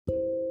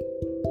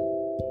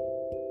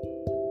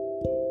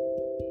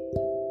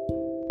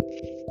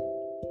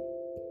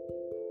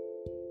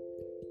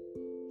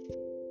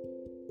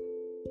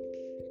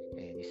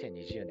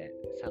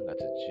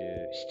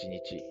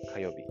日火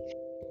曜日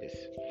で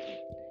す。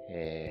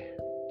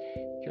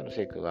今日の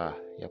聖句は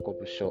ヤコ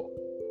ブ書、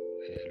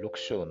6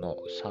章の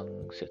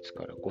3節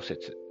から5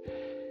節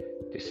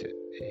です。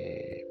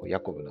ヤ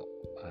コブの、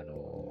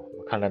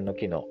観覧の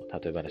木の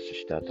例え話を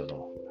した後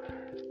の、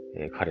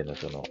彼の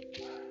その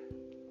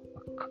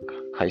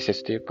解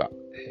説というか、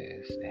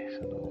ですね、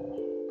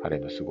彼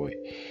のすごい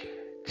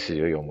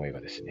強い思いが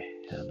ですね、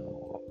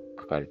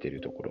書かれている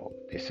ところ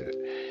です。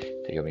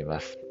読みま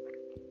す。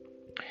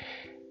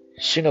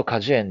主の果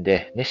樹園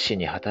で熱心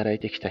に働い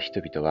てきた人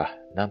々は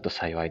なんと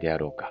幸いであ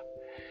ろうか。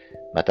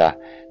また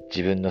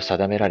自分の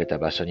定められた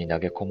場所に投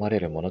げ込まれ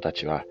る者た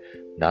ちは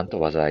なん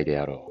と災いで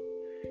あろ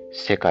う。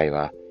世界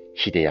は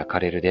火で焼か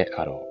れるで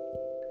あろ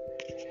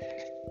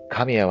う。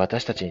神は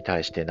私たちに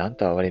対してなん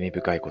と憐れみ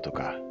深いこと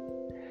か。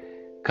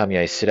神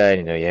はイスラエ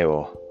ルの家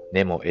を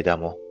根も枝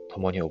も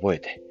共に覚え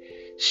て、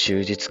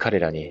終日彼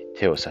らに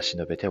手を差し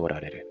伸べておら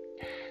れる。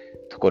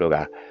ところ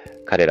が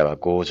彼らは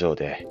強情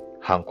で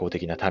反抗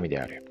的な民で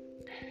ある。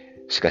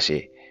しか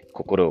し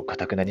心を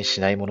堅くなに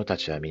しない者た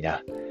ちは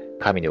皆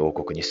神の王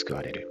国に救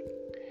われる。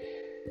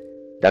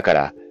だか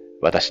ら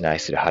私の愛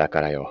する腹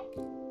からよ、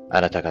あ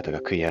なた方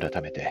が悔い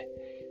改めて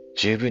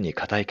十分に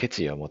固い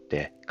決意を持っ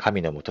て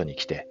神のもとに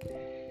来て、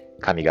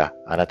神が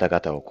あなた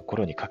方を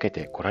心にかけ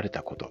て来られ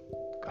たと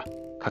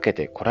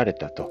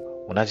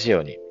同じ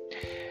ように、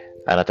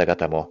あなた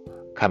方も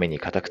神に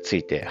固くつ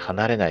いて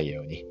離れない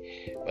ように、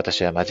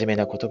私は真面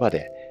目な言葉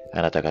で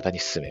あなた方に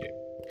勧める。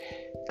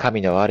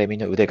神の憐れみ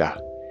の腕が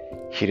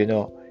昼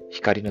の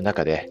光の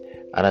中で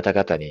あなた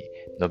方に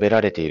述べら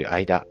れている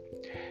間、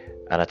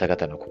あなた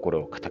方の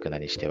心を堅くな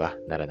にしては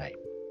ならない。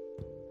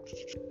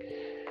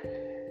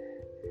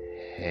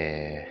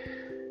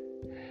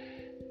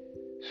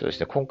そうです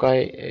ね、今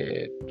回、やっ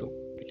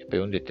ぱ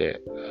読んで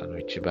て、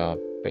一番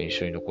印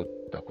象に残っ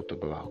た言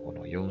葉は、こ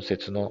の4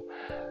節の、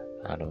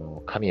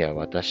神は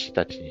私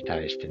たちに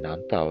対して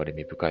何と憐れ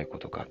み深いこ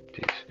とかっ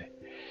ていうですね、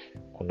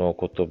この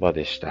言葉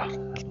でした。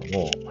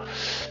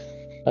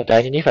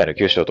第2、2杯の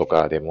9章と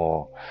かで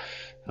も、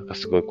なんか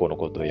すごいこの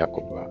ことをヤ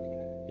コブは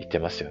言って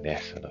ますよね。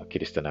そのキ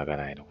リストの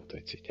贖いのこと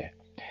について。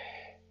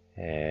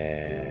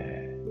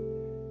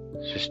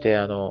そして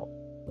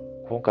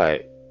今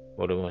回、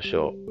モルモン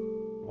書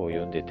を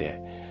読んでて、例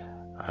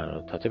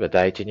えば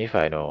第1、2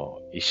杯の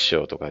1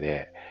章とか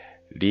で、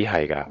リーハ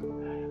イが、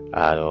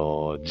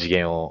次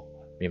元を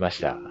見ま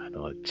した。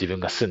自分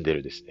が住んで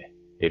るですね、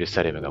エル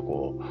サレムが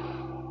こう、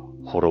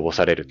滅ぼ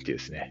されるっていう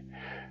ですね、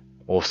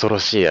恐ろ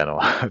しい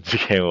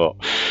次元を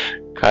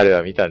彼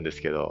は見たんで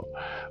すけど、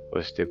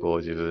そしてこう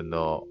自分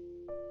の、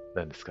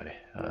なんですか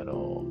ね、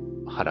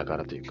腹か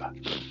らというか、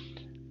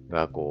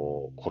が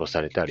こう、殺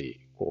された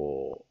り、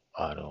こう、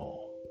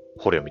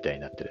捕虜みたい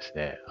になってです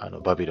ね、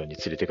バビロンに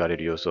連れてかれ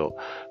る様子を、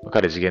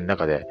彼次元の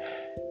中で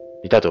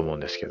見たと思うん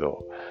ですけ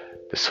ど、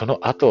でそ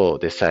の後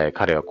でさえ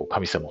彼はこう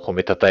神様を褒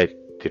めたたえ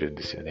てるん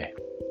ですよね。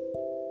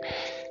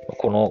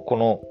この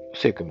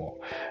聖句も、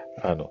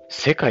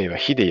世界は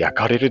火で焼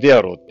かれるで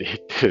あろうって言っ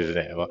てです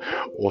ね、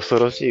恐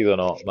ろしいこ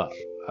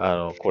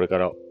れか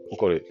ら起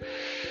こる、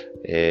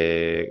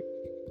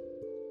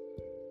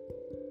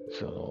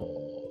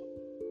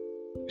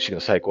主の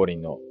最高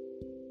臨の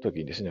時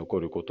にですね、起こ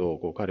ることを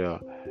こう彼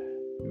は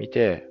見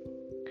て、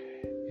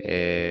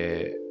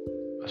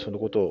その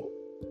ことを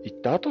言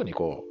った後に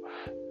こう、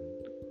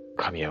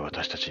神は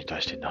私たちに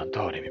対して何と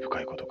憐れみ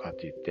深いことかっ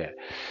て言っ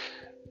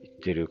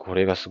てる、こ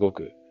れがすご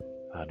く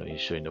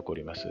印象に残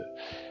ります。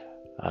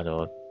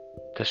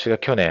私が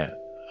去年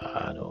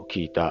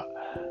聞いた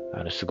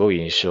すごい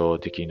印象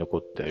的に残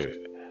ってい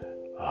る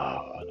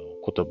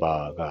言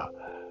葉が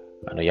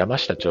山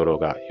下長老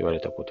が言われ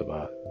た言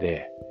葉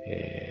で、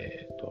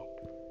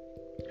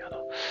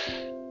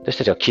私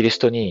たちはキリス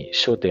トに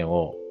焦点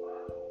を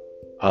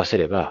合わせ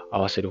れば合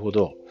わせるほ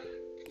ど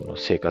この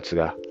生活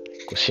が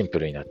シンプ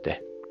ルになっ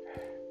て、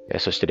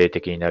そして霊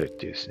的になるっ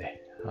ていうです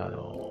ね、と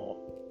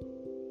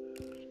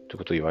いう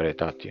ことを言われ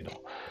たっていうのを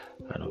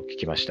聞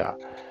きました。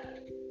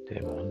で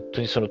も本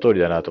当にその通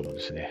りだなと思うん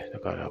ですね。だ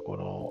からこ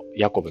の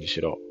ヤコブに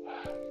しろ、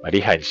リ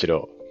ハイにし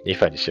ろ、ニ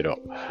ファにしろ、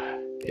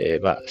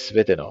す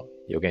べての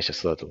預言者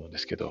そうだと思うんで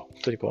すけど、本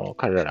当にこの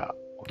彼ら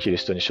キリ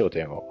ストに焦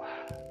点を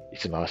い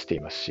つも合わせて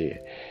いますし、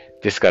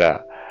ですか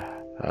ら、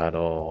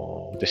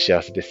本当に幸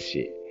せです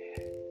し、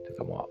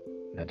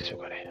なんでしょう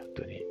かね、本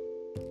当に、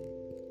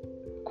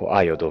こう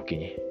愛を動機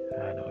に、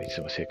い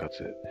つも生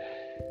活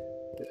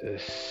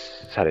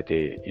されて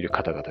いる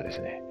方々で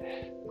すね。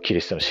キリ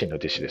ストの真の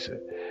弟子で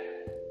す。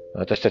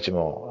私たち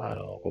も、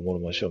モル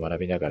モン書を学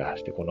びながら、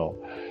してこの、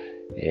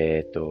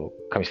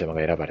神様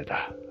が選ばれ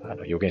た、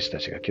預言者た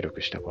ちが記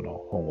録したこの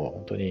本を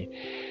本当に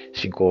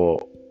信仰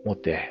を持っ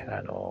て、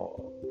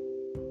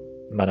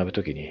学ぶ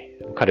ときに、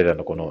彼ら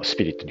のこのス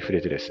ピリットに触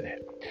れてですね、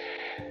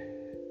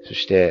そ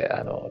して、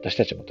私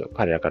たちも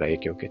彼らから影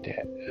響を受け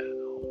て、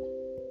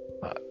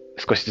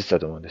少しずつだ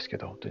と思うんですけ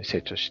ど、本当に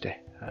成長し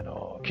て、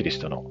キリス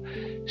トの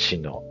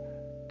真の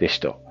弟子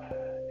と、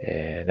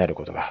なる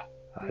ことが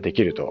で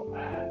きると、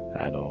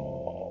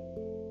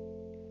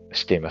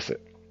知っています。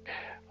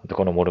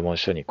このモルモン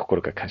書に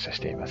心から感謝し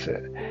ていま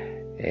す。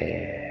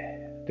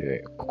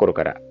で心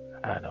から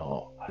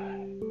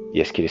イ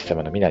エス・キリスト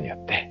様の皆によ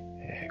って、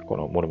こ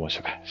のモルモン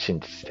書が真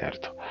実である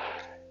と、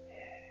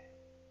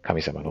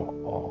神様の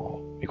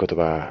御言葉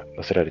が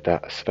載せられ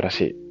た素晴ら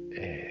しい、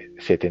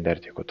聖典であ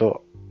るということ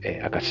を、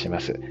証ししま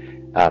す。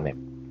アーメ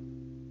ン。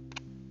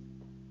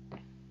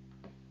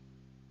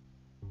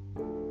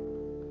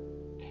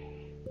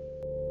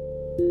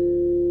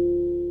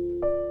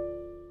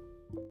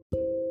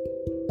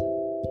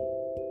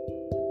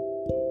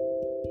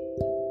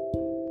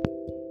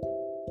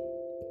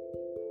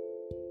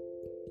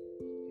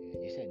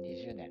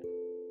2020年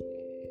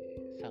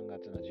3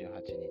月の18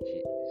日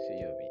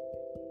水曜日、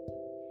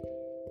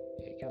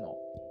今日の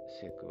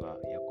聖句は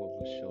ヤコ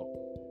ブ書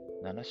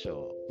7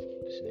章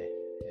ですね、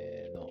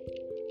の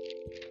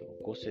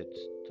5節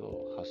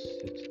と8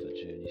節と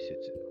12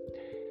節。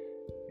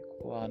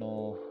ここは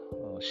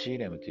シー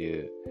レムと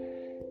いう、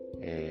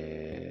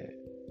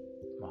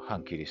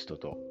反キリスト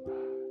と、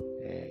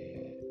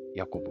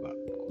ヤコブが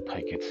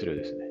対決する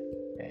ですね、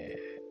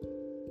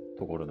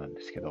ところなん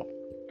ですけど、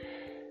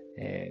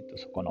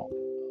そこの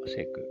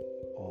聖句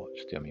を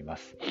ちょっと読みま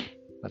す。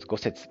まず5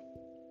節。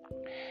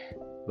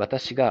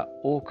私が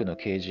多くの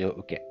啓示を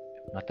受け、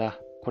また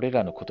これ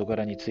らの事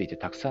柄について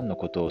たくさんの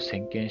ことを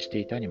宣言して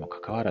いたにもか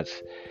かわらず、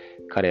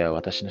彼は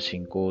私の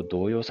信仰を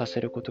動揺させ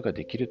ることが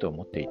できると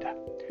思っていた。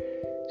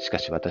しか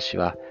し私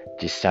は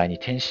実際に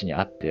天使に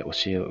会って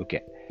教えを受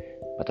け、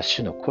また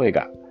主の声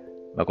が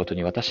誠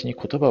に私に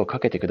言葉をか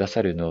けてくだ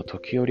さるのを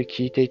時折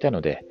聞いていた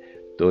ので、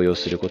動揺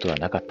することは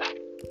なかった。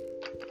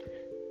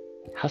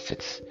8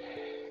節。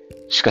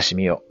しかし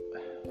見よ、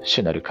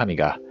主なる神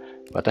が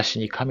私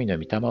に神の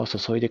御霊を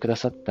注いでくだ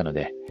さったの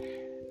で、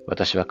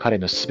私は彼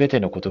のすべて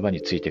の言葉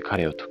について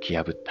彼を解き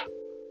破った。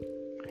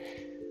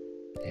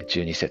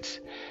12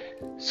節。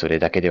それ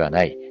だけでは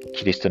ない、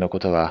キリストのこ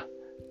とは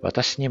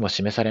私にも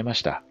示されま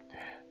した。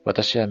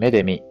私は目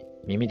で見、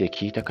耳で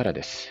聞いたから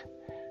です。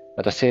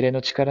また聖霊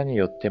の力に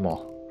よって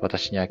も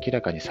私に明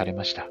らかにされ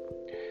ました。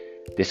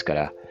ですか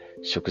ら、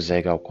贖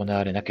罪が行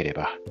われなけれ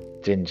ば、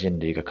全人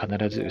類が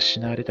必ず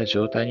失われた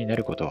状態にな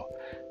ることを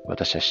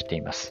私は知って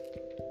います。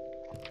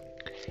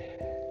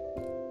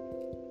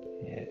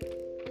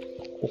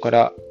ここか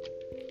ら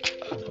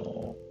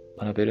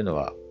学べるの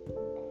は、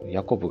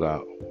ヤコブ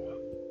が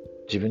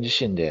自分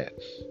自身で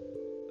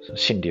その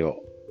真理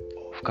を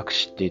深く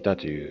知っていた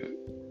という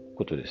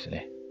ことです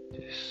ね。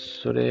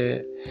そ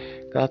れ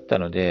があった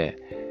ので、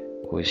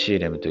こういうシー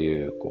レムと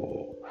いう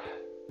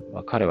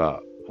彼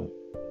は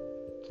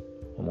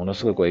もの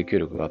すごい影響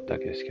力があったわ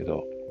けですけ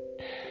ど、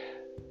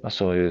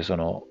そういうそ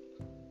の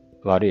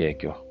悪い影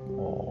響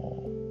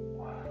を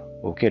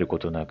受けるこ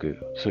となく、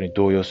それに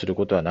動揺する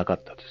ことはなか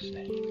ったとです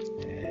ね、い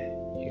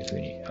うふう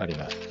にあり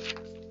ます。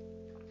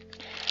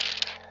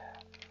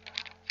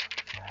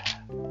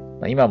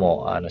今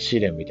もシ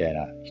ーレムみたい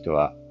な人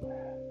は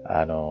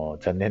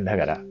残念な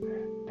がら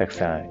たく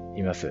さん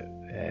います。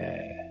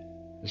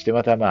そして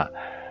また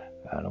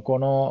こ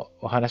の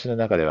お話の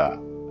中では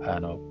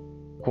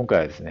今回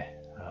はですね、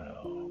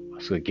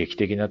すごい劇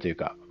的なという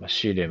か、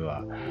シーレム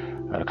は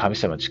神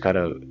様の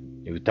力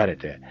に打たれ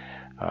て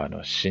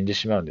死んで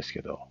しまうんです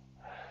けど、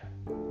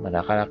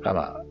なかな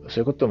かそう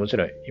いうことももち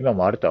ろん今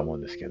もあるとは思う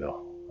んですけ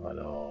ど、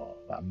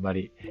あんま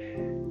り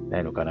な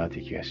いのかなと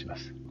いう気がしま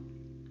す。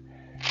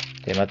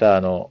で、ま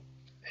た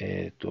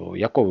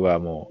ヤコブは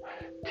も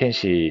う天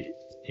使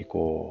に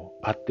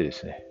会ってで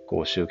すね、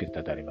教えを受け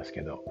たとあります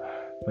けど、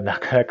な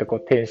かなか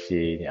天使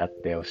に会っ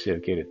て教えを受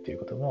けるっていう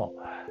ことも、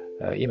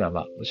今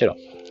もちろん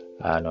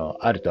あ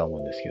るとは思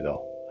うんですけ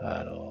ど、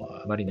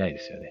あまりないで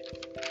すよね。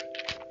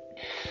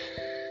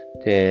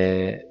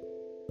で、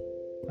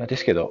で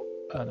すけど、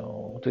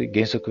本当に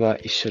原則は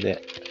一緒で、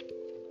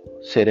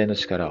聖霊の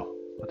力を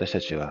私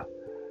たちは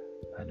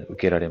受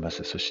けられま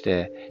す。そし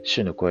て、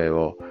主の声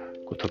を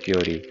時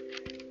折、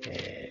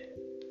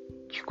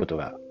聞くこと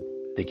が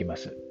できま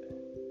す。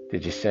で、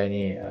実際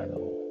に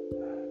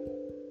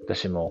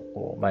私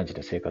も毎日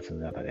の生活の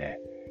中で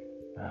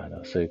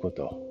そういうこ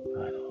とを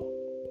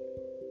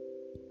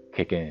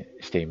経験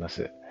していま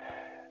す。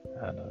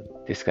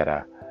ですか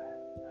ら、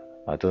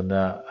どん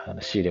な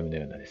シーレムの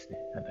ようなですね、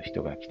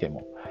人が来て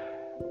も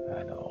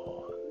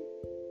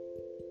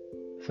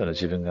その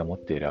自分が持っ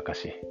ている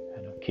証、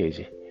啓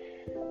示、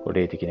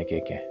霊的な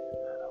経験、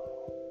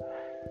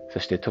そ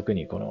して特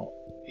にこの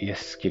イエ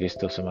ス・キリス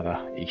ト様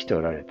が生きて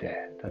おられて、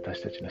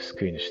私たちの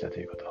救い主だと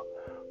いうこと、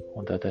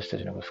本当は私た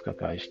ちのことを深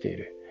く愛してい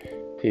る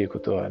というこ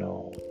とは、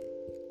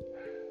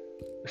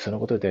その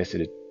ことに対す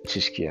る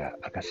知識や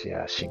証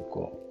や信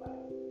仰、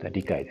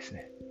理解です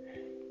ね、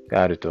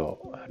があると、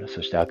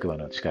そして悪魔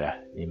の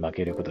力に負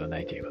けることがな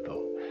いということ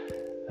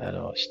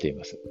を知ってい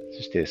ます。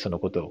そしてその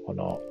ことをこ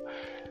の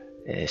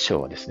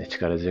章はですね、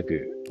力強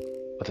く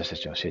私た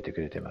ちに教えて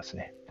くれてます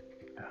ね。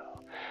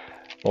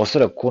おそ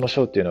らくこの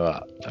章っていうの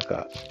は、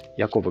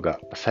ヤコブが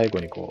最後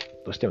にど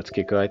うしても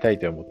付け加えたい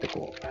と思って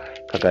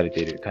書かれ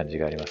ている感じ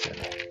がありますよ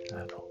ね。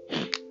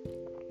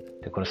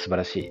でこの素晴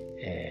らしい、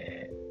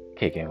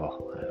経験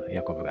を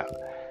ヤコブが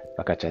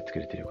分かち合ってく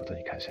れていること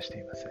に感謝して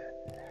います。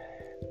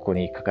ここ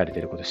に書かれて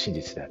いること真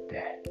実であっ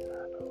て、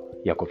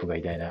ヤコブが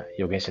偉大な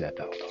預言者だっ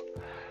たろう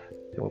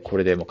と。でもこ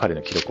れでも彼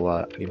の記録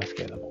はあります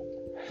けれども、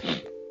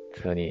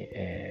それに、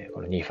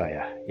このニーファ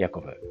やヤ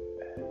コブ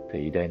と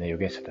いう偉大な預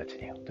言者たち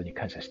に本当に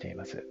感謝してい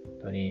ます。本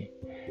当に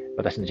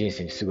私の人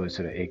生にすごい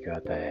それ影響を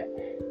与え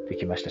て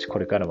きましたし、こ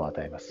れからも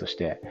与えます。そし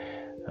て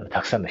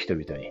たくさんの人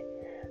々に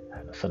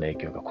その影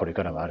響がこれ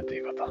からもあると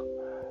いうこと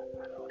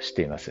を知っ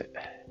ています。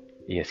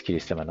イエス・キリ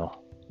スト様の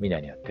皆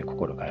によって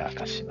心から明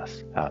かしま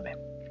す。アーメ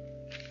ン。